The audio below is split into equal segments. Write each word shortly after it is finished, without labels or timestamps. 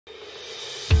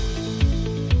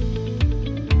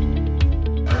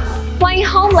When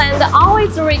Homeland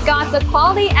always regards the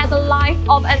quality and the life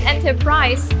of an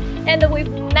enterprise, and we've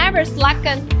never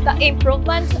slackened the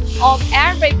improvement of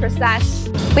every process.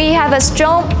 We have a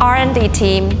strong R&D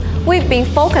team. We've been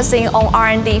focusing on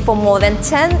R&D for more than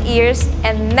 10 years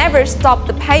and never stopped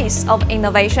the pace of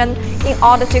innovation in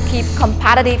order to keep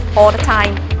competitive all the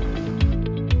time.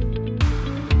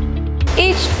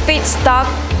 Each feedstock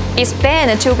is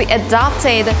planned to be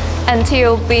adopted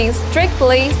until being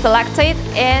strictly selected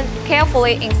and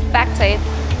carefully inspected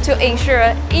to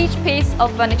ensure each piece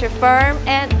of furniture firm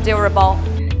and durable.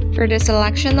 For the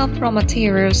selection of raw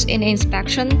materials in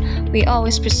inspection, we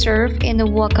always preserve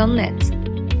and work on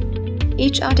it.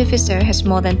 Each artificer has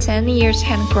more than 10 years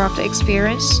handcraft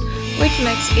experience, which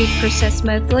makes each process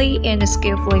smoothly and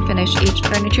skillfully finish each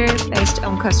furniture based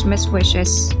on customers'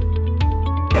 wishes.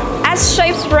 As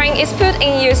shape spring is put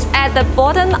in use at the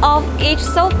bottom of each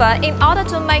sofa in order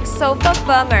to make sofa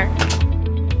firmer.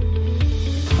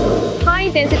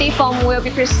 High-density foam will be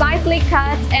precisely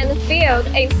cut and filled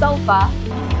in sofa.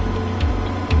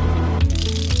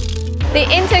 The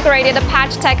integrated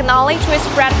patch technology with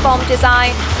spread foam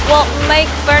design will make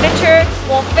furniture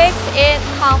more fixed and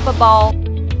comfortable.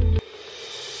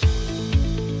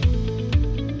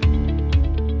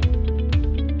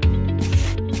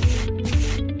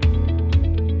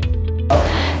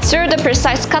 Through the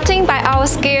precise cutting by our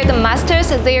skilled masters,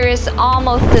 there is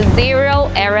almost zero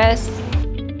errors.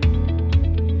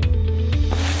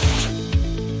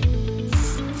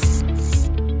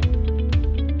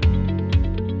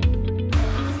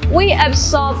 We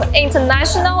absorb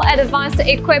international advanced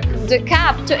equipped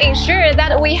decap to ensure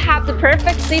that we have the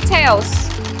perfect details.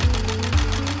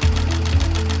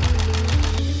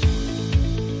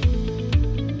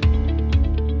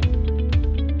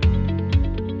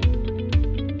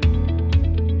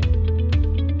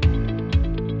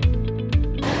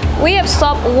 We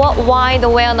absorb worldwide the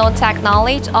well-known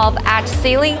technology of edge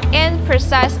sealing and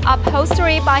precise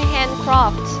upholstery by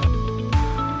handcraft.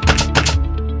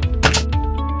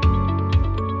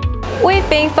 We've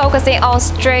been focusing on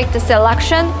strict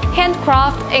selection,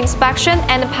 handcraft, inspection,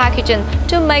 and packaging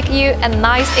to make you a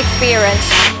nice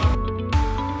experience.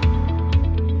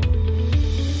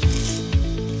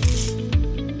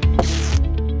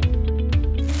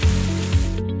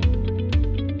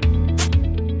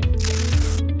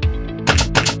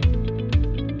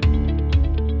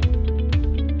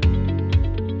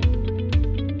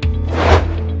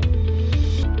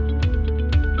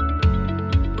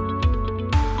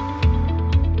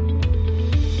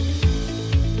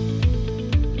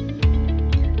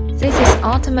 This is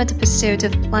ultimate pursuit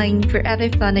of playing for every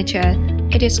furniture.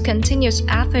 It is continuous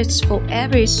efforts for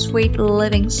every sweet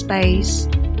living space.